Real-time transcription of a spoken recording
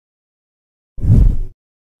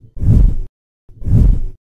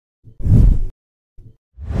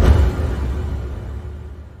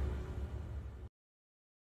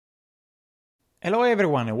Hello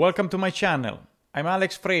everyone and welcome to my channel. I'm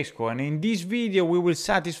Alex Fresco and in this video we will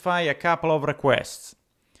satisfy a couple of requests.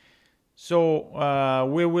 So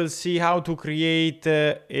we will see how to create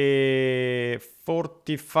a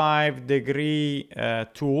 45-degree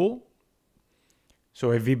tool,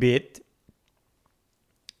 so a V-bit,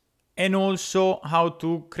 and also how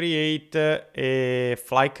to create a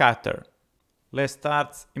fly cutter. Let's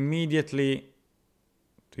start immediately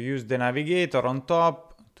to use the navigator on top.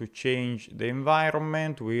 To change the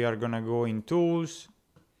environment, we are gonna go in Tools,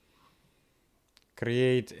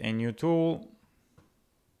 create a new tool.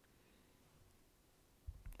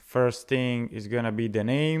 First thing is gonna be the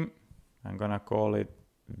name. I'm gonna call it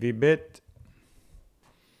V-bit.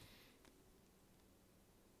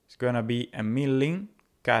 It's gonna be a milling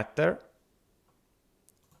cutter.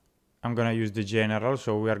 I'm gonna use the general,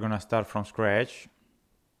 so we are gonna start from scratch.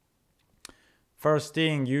 First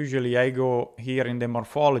thing, usually I go here in the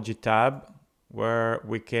morphology tab where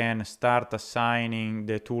we can start assigning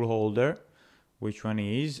the tool holder, which one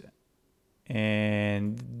is,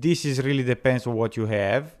 and this is really depends on what you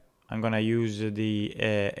have. I'm gonna use the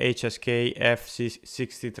HSK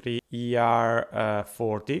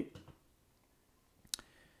F63ER40.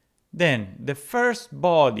 Then the first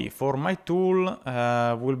body for my tool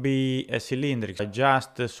will be a cylindrical.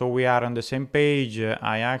 Just so we are on the same page,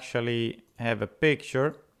 I actually have a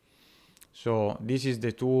picture. So this is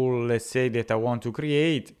the tool, let's say, that I want to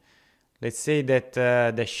create. Let's say that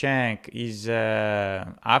the shank is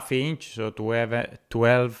 ½ inch, so to have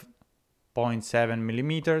 12.7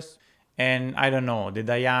 millimeters. And I don't know, the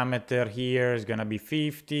diameter here is gonna be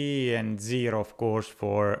 50 and 0, of course,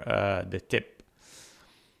 for the tip.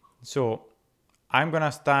 So I'm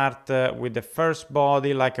gonna start with the first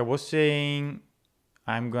body, like I was saying.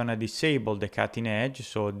 I'm gonna disable the cutting edge,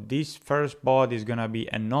 so this first body is gonna be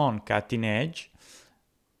a non-cutting edge.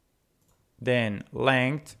 Then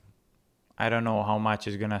length, I don't know how much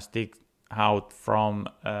is gonna stick out from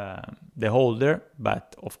the holder,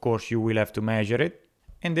 but of course you will have to measure it.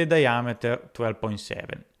 And the diameter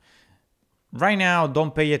 12.7. Right now,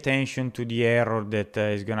 don't pay attention to the error that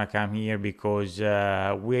is gonna come here because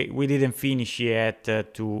we didn't finish yet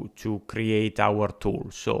to create our tool,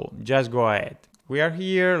 so just go ahead. We are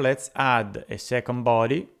here, let's add a second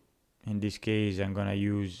body. In this case, I'm gonna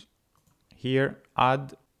use here,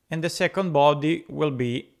 add. And the second body will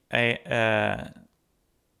be a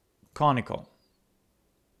conical.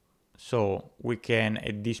 So we can,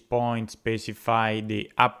 at this point, specify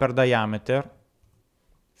the upper diameter,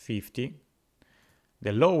 50.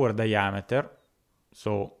 The lower diameter,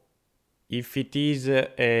 so if it is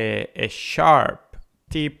a sharp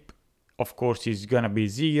tip, of course it's gonna be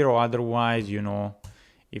 0, otherwise, you know,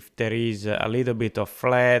 if there is a little bit of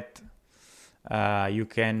flat, you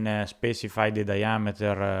can specify the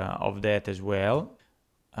diameter of that as well.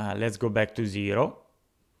 Let's go back to 0.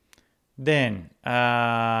 Then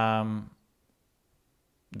the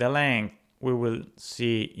length, we will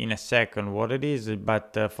see in a second what it is,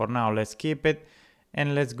 but for now let's keep it,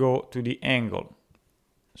 and let's go to the angle.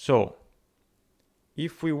 So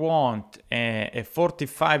if we want a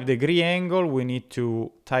 45-degree angle, we need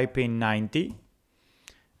to type in 90,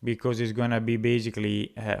 because it's gonna be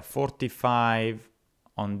basically 45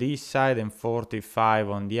 on this side and 45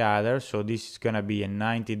 on the other, so this is gonna be a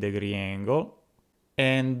 90-degree angle.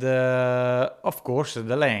 And of course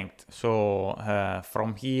the length, so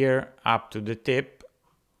from here up to the tip,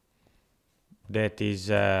 that is,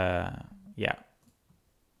 yeah,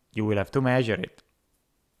 you will have to measure it.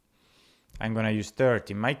 I'm gonna use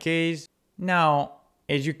 30 in my case. Now,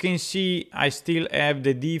 as you can see, I still have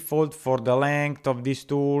the default for the length of this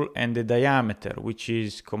tool and the diameter, which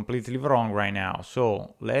is completely wrong right now.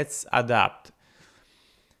 So let's adapt.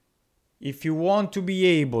 If you want to be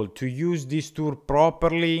able to use this tool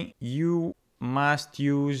properly, you must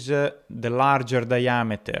use the larger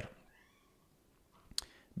diameter,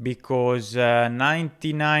 because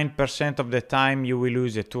 99% of the time you will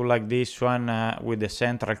use a tool like this one with the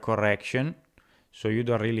central correction, so you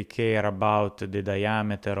don't really care about the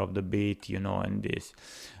diameter of the bit, you know, and this.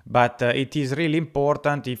 But it is really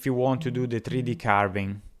important if you want to do the 3D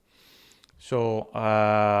carving. So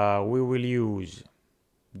we will use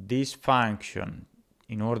this function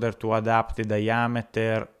in order to adapt the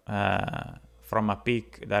diameter from a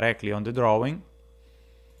pick directly on the drawing.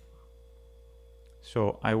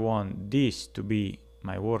 So I want this to be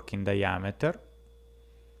my working diameter,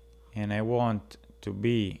 and I want to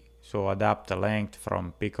be, so adapt the length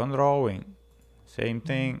from pick on drawing, same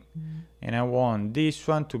thing, and I want this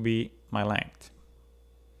one to be my length.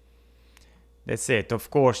 That's it.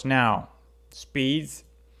 Of course, now speeds,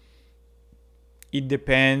 it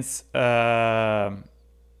depends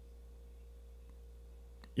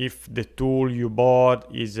if the tool you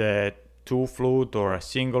bought is a 2 flute or a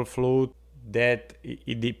single flute. That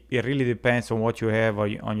it really depends on what you have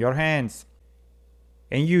on your hands.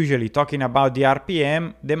 And usually, talking about the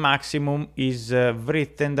RPM, the maximum is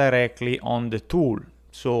written directly on the tool.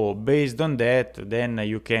 So based on that, then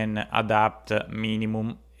you can adapt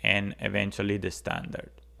minimum and eventually the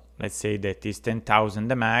standard. Let's say that is 10,000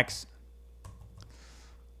 the max,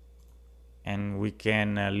 and we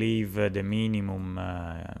can leave the minimum,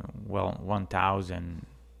 well, 1,000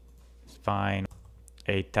 is fine,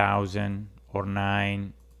 8,000 or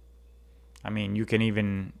 9. I mean, you can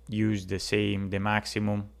even use the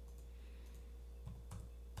maximum.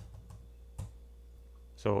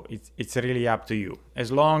 So it's really up to you,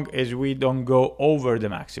 as long as we don't go over the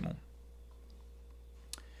maximum.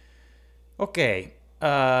 Okay,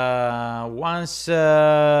 once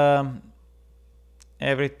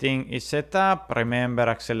everything is set up, remember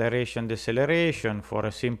acceleration, deceleration. For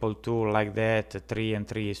a simple tool like that, 3 and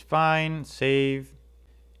 3 is fine, save.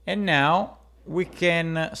 And now we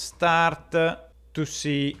can start to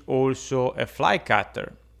see also a fly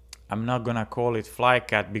cutter. I'm not gonna call it fly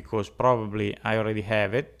cut because probably I already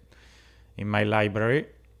have it in my library.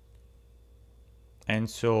 And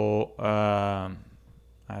so, I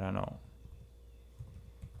don't know,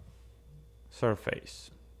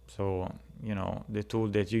 surface. So, you know, the tool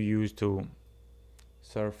that you use to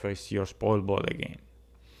surface your spoil board again.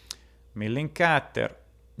 Milling cutter,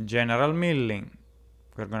 general milling.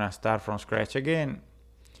 We're gonna start from scratch again.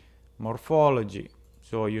 Morphology.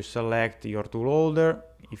 So you select your tool holder.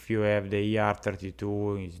 If you have the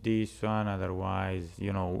ER32, it's this one. Otherwise,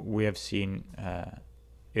 you know, we have seen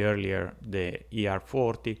earlier the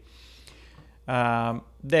ER40.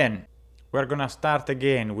 Then we're gonna start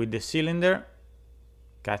again with the cylinder.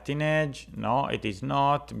 Cutting edge, no, it is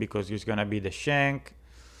not, because it's gonna be the shank.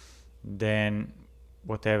 Then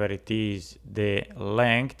whatever it is, the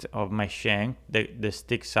length of my shank that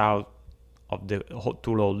sticks out of the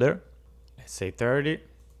tool holder, let's say 30,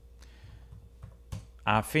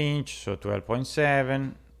 ½ inch, so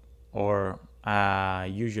 12.7, or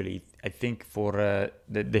usually I think for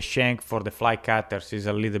the shank for the fly cutters is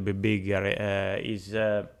a little bit bigger, is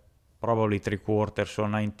probably 3/4, so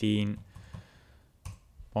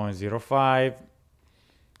 19.05,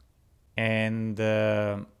 and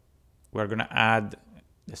we're gonna add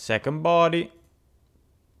the second body.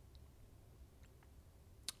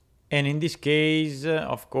 And in this case,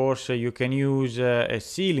 of course, you can use a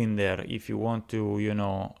cylinder if you want to, you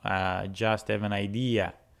know, just have an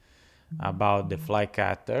idea about the fly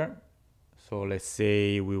cutter. So let's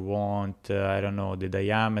say we want, I don't know, the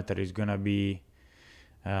diameter is gonna be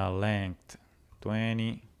length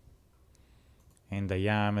 20, and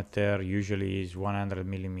diameter usually is 100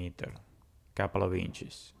 millimeter, couple of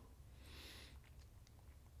inches.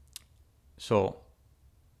 So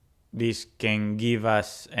this can give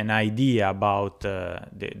us an idea about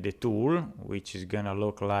the tool, which is gonna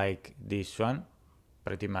look like this one,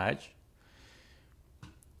 pretty much.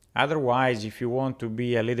 Otherwise, if you want to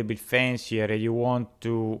be a little bit fancier and you want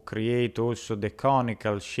to create also the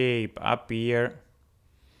conical shape up here,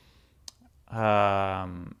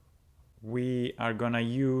 we are gonna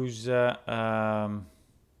use the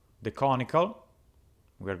conical.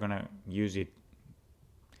 We're gonna use it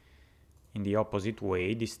in the opposite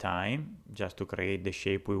way this time, just to create the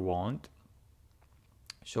shape we want.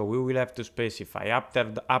 So we will have to specify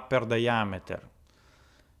upper diameter.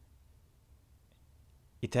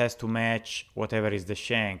 It has to match whatever is the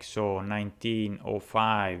shank, so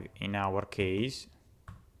 1905 in our case.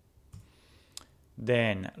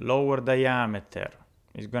 Then lower diameter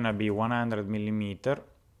is gonna be 100 millimeter.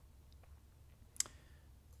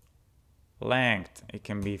 Length, it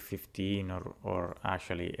can be 15, or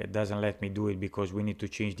actually it doesn't let me do it because we need to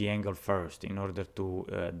change the angle first in order to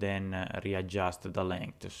then readjust the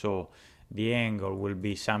length. So the angle will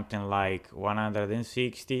be something like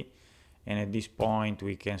 160, and at this point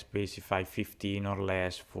we can specify 15 or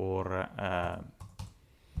less for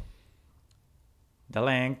the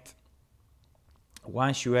length.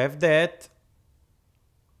 Once you have that,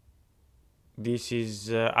 this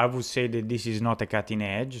is, I would say that this is not a cutting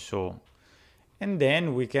edge, so. And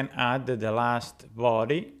then we can add the last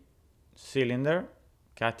body, cylinder,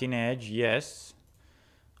 cutting edge, yes,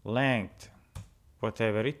 length,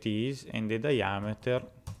 whatever it is, and the diameter,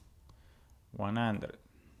 100.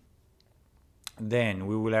 Then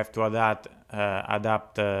we will have to adapt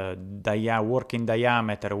working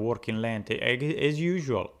diameter, working length, as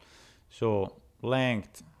usual. So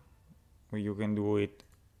length, you can do it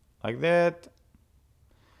like that.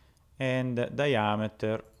 and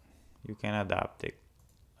diameter, you can adapt it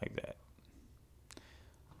like that.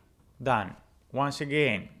 Done. Once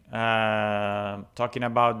again, talking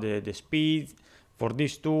about the speed, for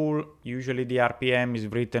this tool, usually the RPM is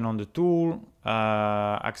written on the tool,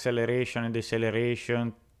 acceleration and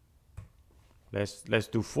deceleration, let's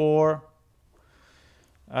do 4.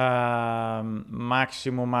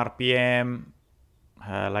 Maximum RPM,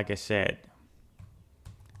 like I said,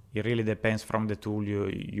 it really depends from the tool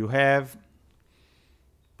you have.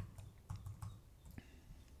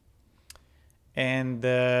 And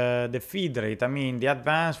the feed rate, I mean, the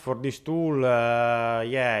advanced for this tool,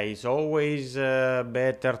 yeah, it's always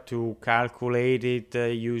better to calculate it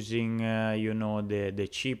using, you know, the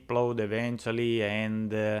chip load eventually, and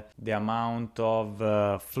the amount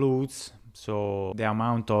of flutes, so the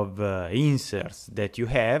amount of inserts that you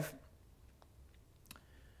have.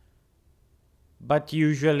 But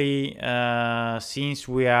usually, since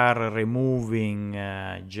we are removing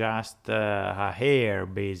just a hair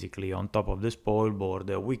basically on top of the spoil board,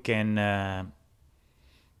 we can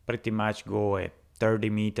pretty much go at 30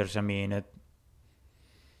 meters a minute,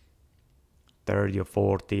 30 or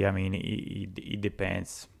 40, I mean, it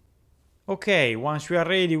depends. Okay, once we are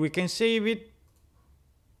ready, we can save it.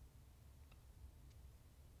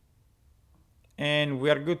 And we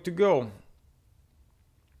are good to go.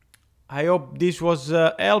 I hope this was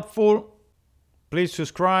helpful. Please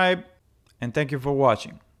subscribe, and thank you for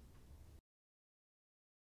watching.